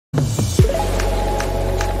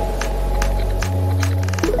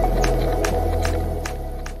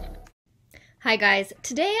Hi guys,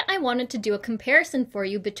 today I wanted to do a comparison for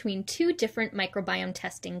you between two different microbiome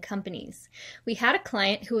testing companies. We had a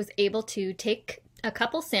client who was able to take a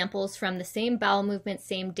couple samples from the same bowel movement,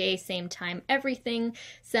 same day, same time, everything,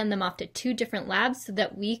 send them off to two different labs so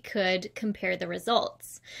that we could compare the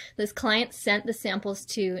results. This client sent the samples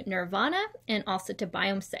to Nirvana and also to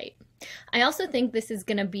Biomesight. I also think this is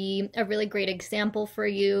going to be a really great example for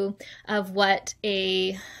you of what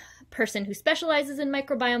a person who specializes in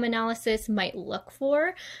microbiome analysis might look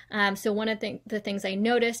for. So one of the things I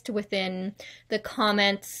noticed within the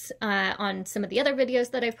comments on some of the other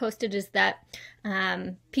videos that I've posted is that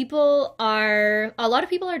a lot of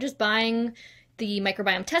people are just buying the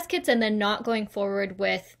microbiome test kits and then not going forward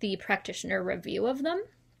with the practitioner review of them.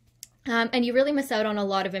 And you really miss out on a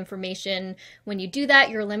lot of information when you do that.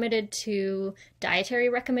 You're limited to dietary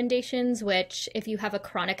recommendations, which if you have a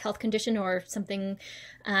chronic health condition or something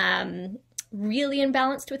really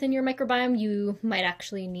imbalanced within your microbiome, you might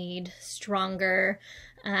actually need stronger,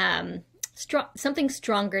 something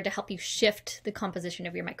stronger to help you shift the composition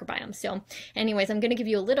of your microbiome. So anyways, I'm going to give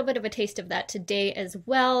you a little bit of a taste of that today as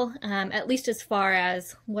well, at least as far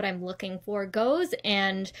as what I'm looking for goes,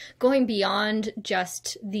 and going beyond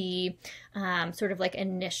just the sort of like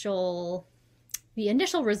initial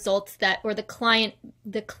results or the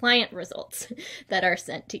client results that are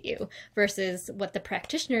sent to you versus what the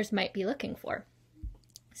practitioners might be looking for.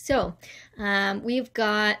 So we've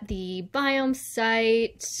got the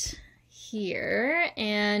Biomesight here,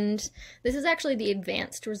 and this is actually the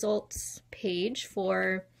advanced results page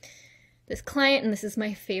for this client, and this is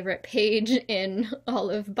my favorite page in all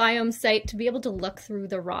of Biomesight to be able to look through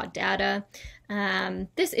the raw data.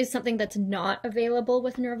 This is something that's not available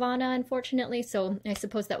with Nirvana, unfortunately, so I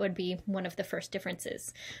suppose that would be one of the first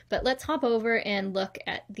differences. But let's hop over and look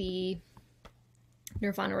at the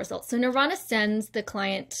Nirvana results. So Nirvana sends the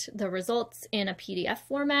client the results in a PDF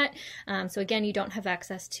format. So again, you don't have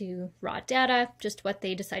access to raw data, just what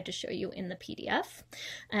they decide to show you in the PDF.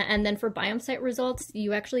 And then for Biomesight results,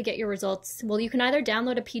 you actually get your results. Well, you can either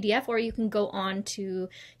download a PDF or you can go into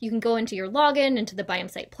your login into the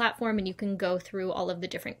Biomesight platform and you can go through all of the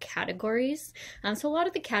different categories. So a lot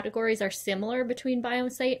of the categories are similar between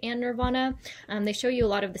Biomesight and Nirvana. They show you a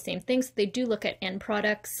lot of the same things. They do look at end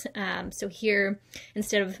products. So here,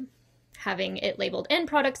 instead of having it labeled end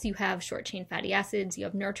products, you have short-chain fatty acids, you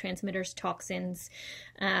have neurotransmitters, toxins,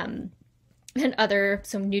 and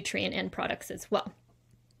some nutrient end products as well.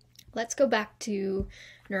 Let's go back to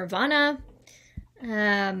Nirvana.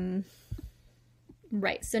 Right,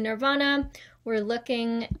 so Nirvana, we're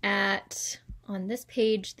looking at, on this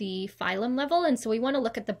page, the phylum level, and so we want to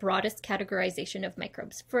look at the broadest categorization of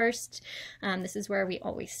microbes first. This is where we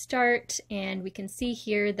always start, and we can see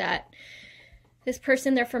here that this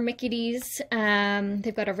person, they're Firmicutes,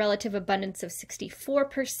 they've got a relative abundance of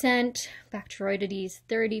 64%, bacteroides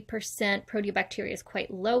 30%, proteobacteria is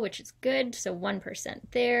quite low, which is good, so 1%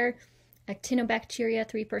 there, actinobacteria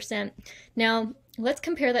 3%. Now, let's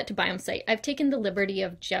compare that to Biomesight. I've taken the liberty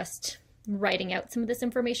of just writing out some of this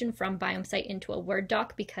information from Biomesight into a Word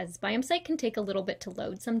doc because Biomesight can take a little bit to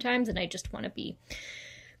load sometimes, and I just want to be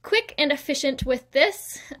quick and efficient with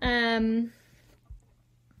this.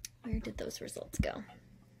 Where did those results go?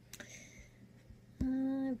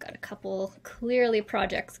 I've got a couple clearly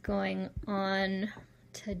projects going on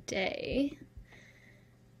today.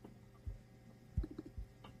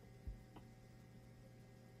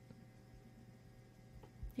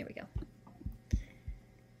 Here we go.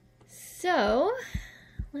 So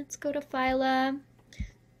let's go to phyla.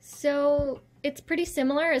 So it's pretty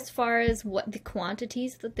similar as far as what the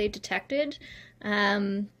quantities that they detected. For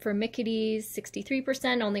Firmicutes,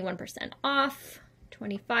 63%, only 1% off,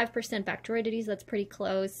 25% bacteroides, that's pretty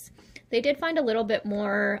close. They did find a bit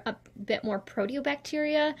more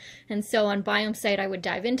proteobacteria, and so on Biomesight I would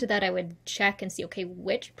dive into that. I would check and see, okay,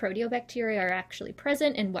 which proteobacteria are actually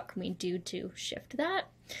present and what can we do to shift that.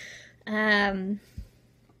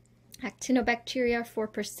 Actinobacteria,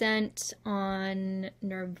 4% on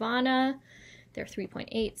Nirvana. They're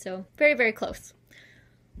 3.8, so very, very close.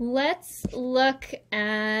 Let's look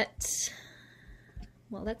at,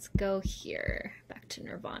 well, let's go here, back to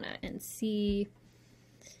Nirvana, and see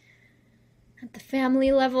at the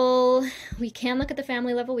family level. We can look at the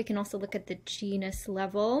family level. We can also look at the genus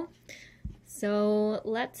level. So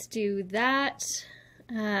let's do that.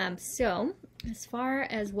 So as far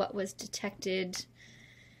as what was detected,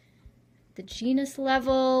 the genus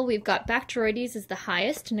level, we've got bacteroides is the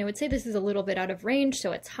highest, and I would say this is a little bit out of range,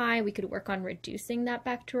 so it's high. We could work on reducing that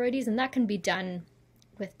bacteroides, and that can be done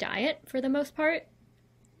with diet for the most part.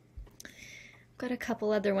 got a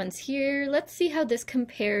couple other ones here. Let's see how this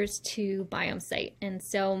compares to Biomesight. And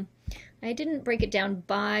so I didn't break it down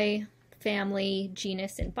by family,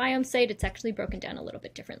 genus, and Biomesight. It's actually broken down a little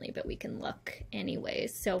bit differently, but we can look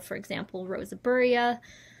anyways. So for example, Rosaburia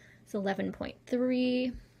is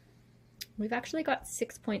 11.3. We've actually got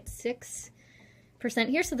 6.6%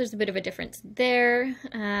 here, so there's a bit of a difference there.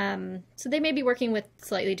 So they may be working with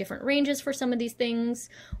slightly different ranges for some of these things,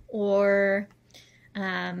 or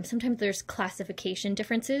sometimes there's classification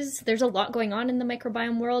differences. There's a lot going on in the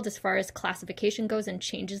microbiome world as far as classification goes and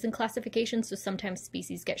changes in classification, so sometimes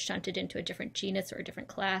species get shunted into a different genus or a different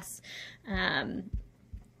class.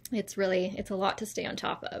 It's a lot to stay on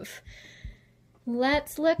top of.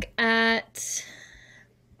 Let's look at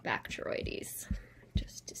bacteroides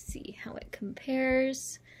just to see how it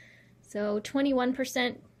compares. So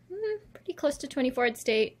 21%, pretty close to 24. I'd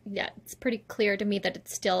say, yeah, it's pretty clear to me that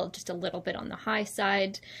it's still just a little bit on the high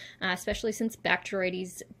side, especially since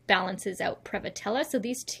bacteroides balances out Prevotella. So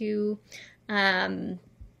these two,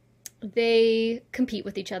 they compete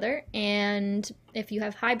with each other, and if you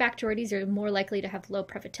have high bacteroides, you're more likely to have low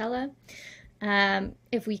Prevotella.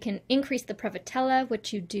 If we can increase the Prevotella,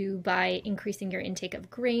 which you do by increasing your intake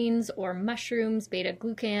of grains or mushrooms,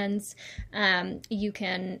 beta-glucans, you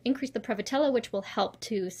can increase the Prevotella, which will help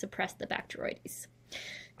to suppress the bacteroides.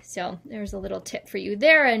 So there's a little tip for you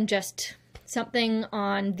there, and just something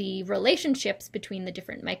on the relationships between the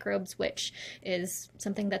different microbes, which is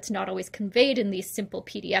something that's not always conveyed in these simple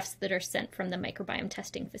PDFs that are sent from the microbiome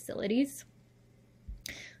testing facilities.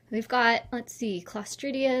 We've got, let's see,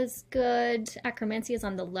 Clostridia is good. Akkermansia is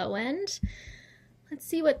on the low end. Let's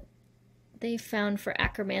see what they found for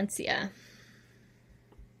Akkermansia,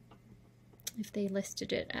 if they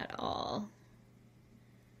listed it at all.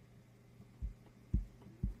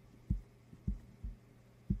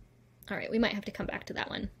 All right, we might have to come back to that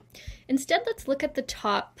one. Instead, let's look at the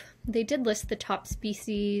top. They did list the top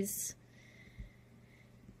species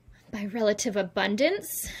by relative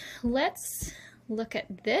abundance. Let's look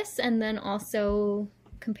at this and then also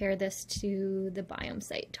compare this to the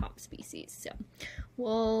Biomesight top species. So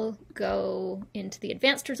we'll go into the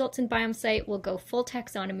advanced results in Biomesight. We'll go full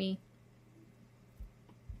taxonomy.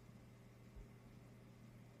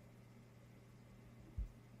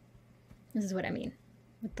 This is what I mean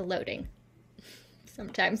with the loading.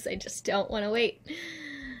 Sometimes I just don't want to wait.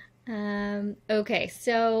 Okay,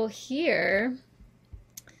 so here,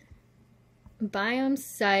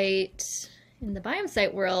 Biomesight. In the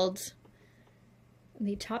Biomesight world,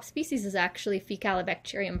 the top species is actually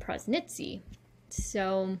Faecalibacterium prosnitzi.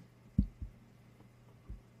 So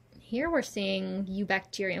here we're seeing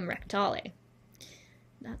Eubacterium rectale.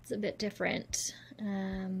 That's a bit different.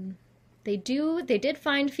 They did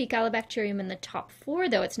find Faecalibacterium in the top 4,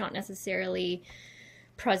 though it's not necessarily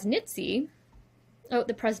prosnitzi. Oh,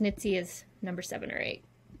 the prosnitzi is number 7 or 8.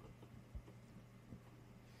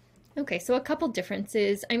 Okay, so a couple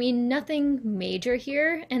differences. I mean, nothing major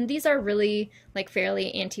here, and these are really like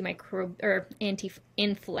fairly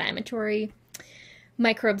anti-inflammatory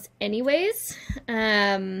microbes anyways.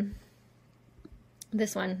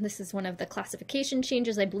 This is one of the classification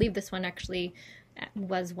changes. I believe this one actually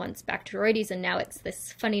was once Bacteroides, and now it's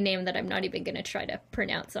this funny name that I'm not even going to try to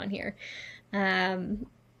pronounce on here.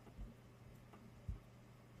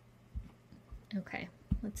 Okay,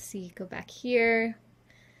 let's see, go back here.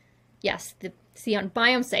 Yes, see on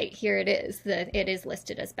Biomesight, here it is. It is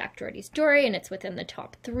listed as Bacteroides dori, and it's within the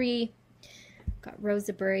top 3. Got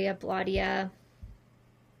Rosaburia, Blaudia.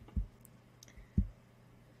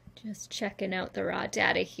 Just checking out the raw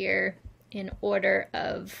data here in order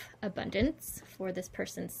of abundance for this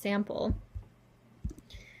person's sample.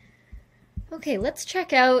 Okay, let's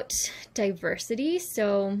check out diversity.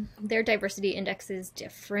 So their diversity index is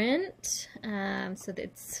different. So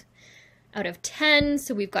that's out of 10,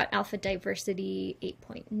 so we've got alpha diversity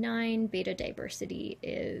 8.9, beta diversity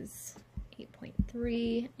is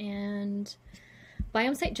 8.3, and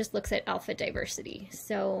Biomesight just looks at alpha diversity.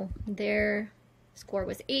 So their score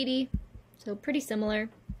was 80, so pretty similar.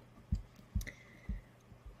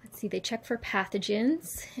 Let's see, they check for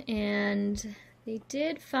pathogens, and they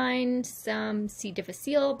did find some C.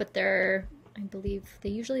 difficile, but I believe they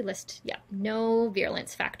usually list, yeah, no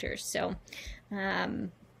virulence factors. So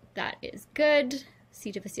that is good.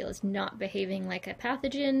 C. difficile is not behaving like a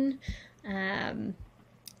pathogen,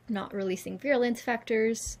 not releasing virulence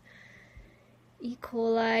factors. E.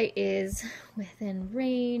 coli is within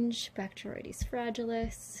range. Bacteroides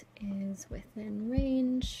fragilis is within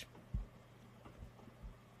range.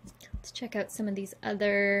 Let's check out some of these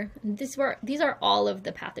other, these are all of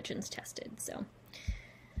the pathogens tested. So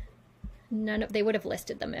they would have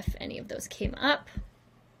listed them if any of those came up.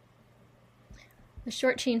 The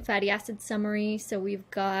short chain fatty acid summary. So we've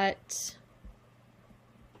got,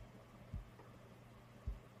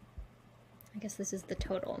 I guess this is the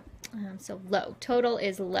total. So low. Total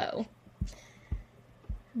is low.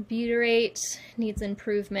 Butyrate needs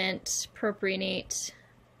improvement. Propionate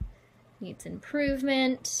needs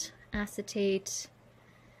improvement. Acetate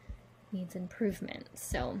needs improvement.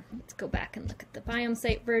 So let's go back and look at the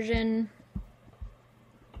Biomesight version.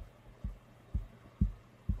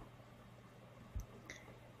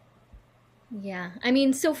 Yeah, I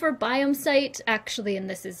mean, so for Biomesight, actually, and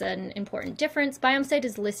this is an important difference, Biomesight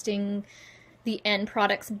is listing the end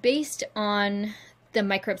products based on the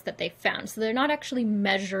microbes that they found. So they're not actually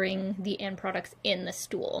measuring the end products in the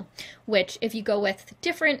stool, which if you go with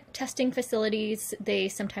different testing facilities, they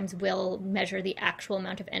sometimes will measure the actual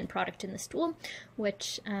amount of end product in the stool,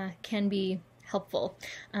 which can be helpful,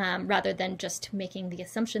 rather than just making the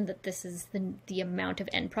assumption that this is the amount of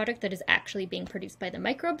end product that is actually being produced by the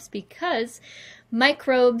microbes, because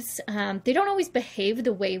microbes, they don't always behave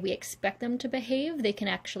the way we expect them to behave. They can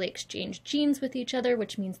actually exchange genes with each other,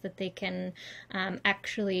 which means that they can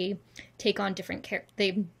actually take on different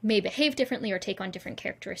they may behave differently or take on different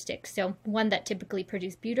characteristics. So one that typically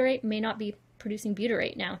produced butyrate may not be producing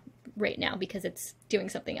butyrate right now because it's doing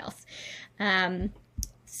something else.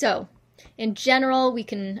 So in general, we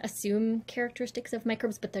can assume characteristics of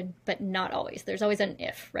microbes, but not always. There's always an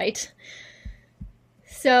if, right?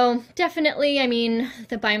 So definitely, I mean,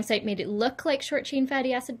 the Biomesight made it look like short chain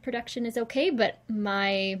fatty acid production is okay, but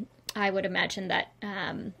I would imagine that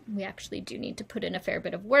we actually do need to put in a fair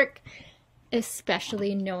bit of work,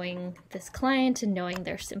 especially knowing this client and knowing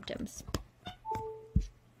their symptoms.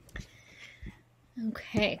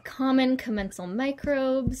 Okay, common commensal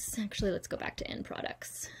microbes. Actually, let's go back to end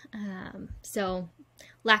products. So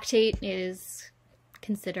lactate is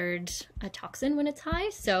considered a toxin when it's high.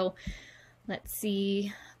 So let's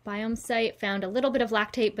see, Biomesight found a little bit of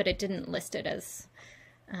lactate, but it didn't list it as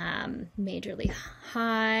majorly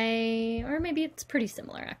high, or maybe it's pretty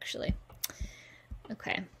similar actually.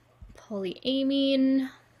 Okay, polyamine.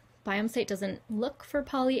 Biomesight doesn't look for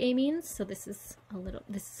polyamines, so this is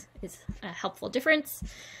a helpful difference.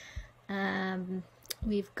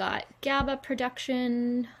 We've got GABA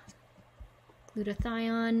production,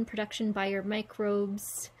 glutathione production by your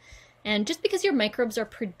microbes. And just because your microbes are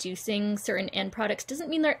producing certain end products doesn't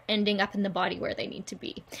mean they're ending up in the body where they need to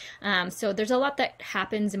be. So there's a lot that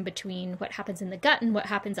happens in between what happens in the gut and what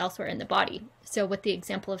happens elsewhere in the body. So with the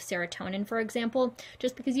example of serotonin, for example,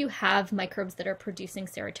 just because you have microbes that are producing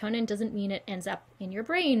serotonin doesn't mean it ends up in your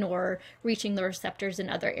brain or reaching the receptors in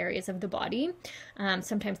other areas of the body.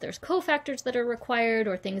 Sometimes there's cofactors that are required,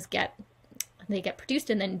 or they get produced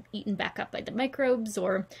and then eaten back up by the microbes,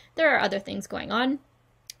 or there are other things going on.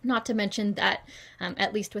 Not to mention that,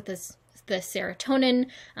 at least with the serotonin,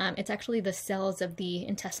 it's actually the cells of the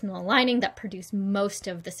intestinal lining that produce most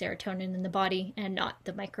of the serotonin in the body, and not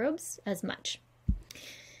the microbes as much.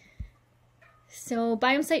 So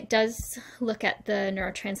Biomesight does look at the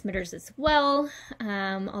neurotransmitters as well,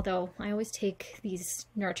 although I always take these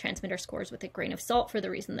neurotransmitter scores with a grain of salt for the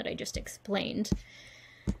reason that I just explained.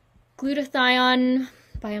 Glutathione,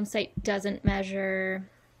 Biomesight doesn't measure.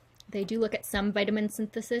 They do look at some vitamin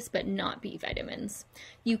synthesis, but not B vitamins.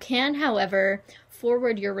 You can, however,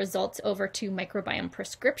 forward your results over to Microbiome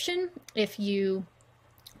Prescription if you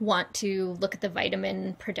want to look at the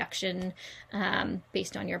vitamin production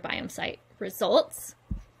based on your Biomesight results.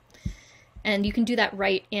 And you can do that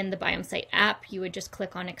right in the Biomesight app. You would just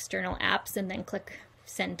click on External Apps and then click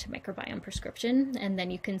Send to Microbiome Prescription, and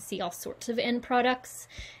then you can see all sorts of end products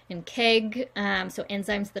in KEG, so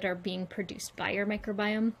enzymes that are being produced by your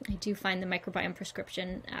microbiome. I do find the Microbiome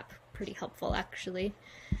Prescription app pretty helpful, actually.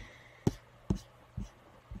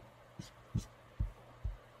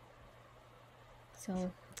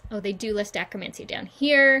 So, oh, they do list Akkermansia down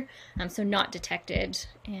here, so not detected,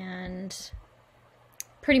 and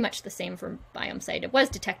pretty much the same for Biomesight. It was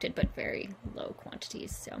detected, but very low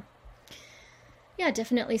quantities, so. Yeah,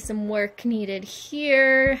 definitely some work needed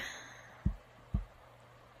here.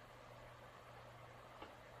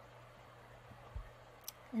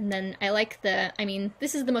 And then I like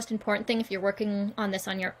this is the most important thing if you're working on this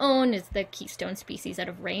on your own, is the keystone species out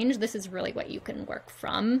of range. This is really what you can work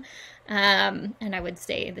from. And I would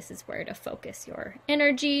say this is where to focus your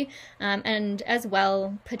energy, and as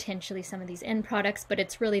well, potentially some of these end products, but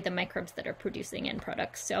it's really the microbes that are producing end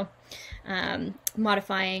products. So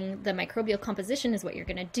modifying the microbial composition is what you're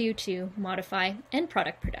going to do to modify end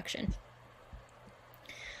product production.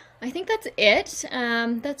 I think that's it.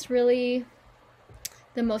 That's really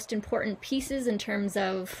the most important pieces in terms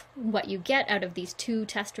of what you get out of these two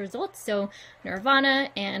test results. So Nirvana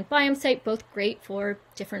and Biomesight, both great for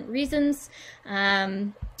different reasons.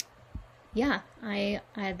 Yeah, I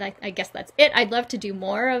guess that's it. I'd love to do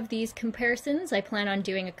more of these comparisons. I plan on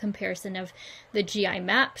doing a comparison of the GI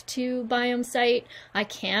map to Biomesight. I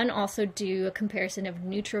can also do a comparison of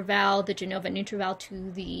Nutrival, the Genova Nutrival,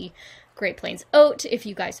 to the Great Plains oat if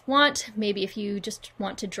you guys want. Maybe if you just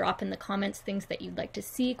want to drop in the comments things that you'd like to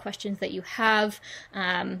see, questions that you have,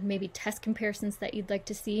 maybe test comparisons that you'd like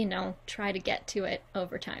to see, and I'll try to get to it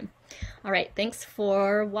over time. All right, thanks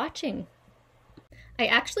for watching. I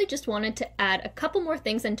actually just wanted to add a couple more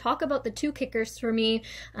things and talk about the two kickers for me,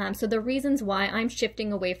 so the reasons why I'm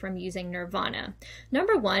shifting away from using Nirvana.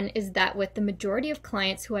 Number one is that with the majority of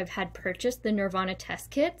clients who I've had purchase the Nirvana test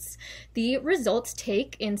kits, the results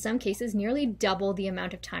take, in some cases, nearly double the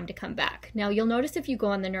amount of time to come back. Now, you'll notice if you go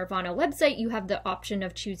on the Nirvana website, you have the option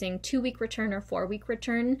of choosing 2-week return or 4-week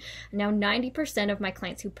return. Now, 90% of my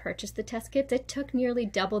clients who purchased the test kits, it took nearly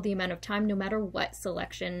double the amount of time no matter what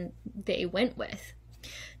selection they went with.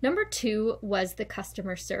 Number two was the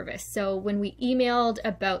customer service. So when we emailed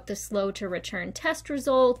about the slow to return test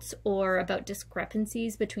results or about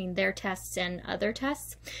discrepancies between their tests and other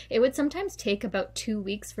tests, it would sometimes take about 2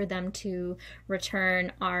 weeks for them to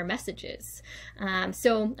return our messages.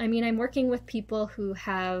 So, I mean, I'm working with people who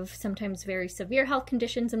have sometimes very severe health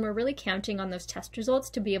conditions, and we're really counting on those test results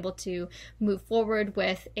to be able to move forward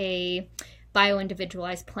with a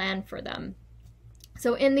bio-individualized plan for them.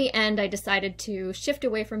 So in the end, I decided to shift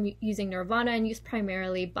away from using Nirvana and use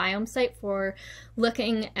primarily Biomesight for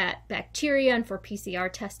looking at bacteria and for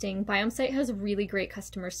PCR testing. Biomesight has really great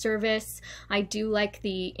customer service. I do like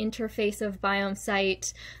the interface of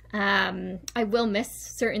Biomesight. I will miss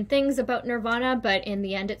certain things about Nirvana, but in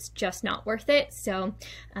the end, it's just not worth it. So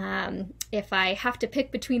if I have to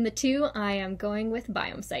pick between the two, I am going with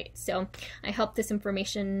Biomesight. So I hope this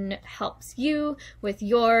information helps you with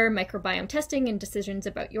your microbiome testing and decisions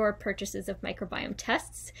about your purchases of microbiome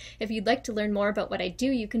tests. If you'd like to learn more about what I do,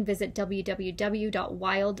 you can visit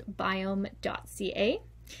www.wildbiome.ca.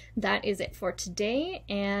 That is it for today,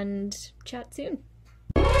 and chat soon.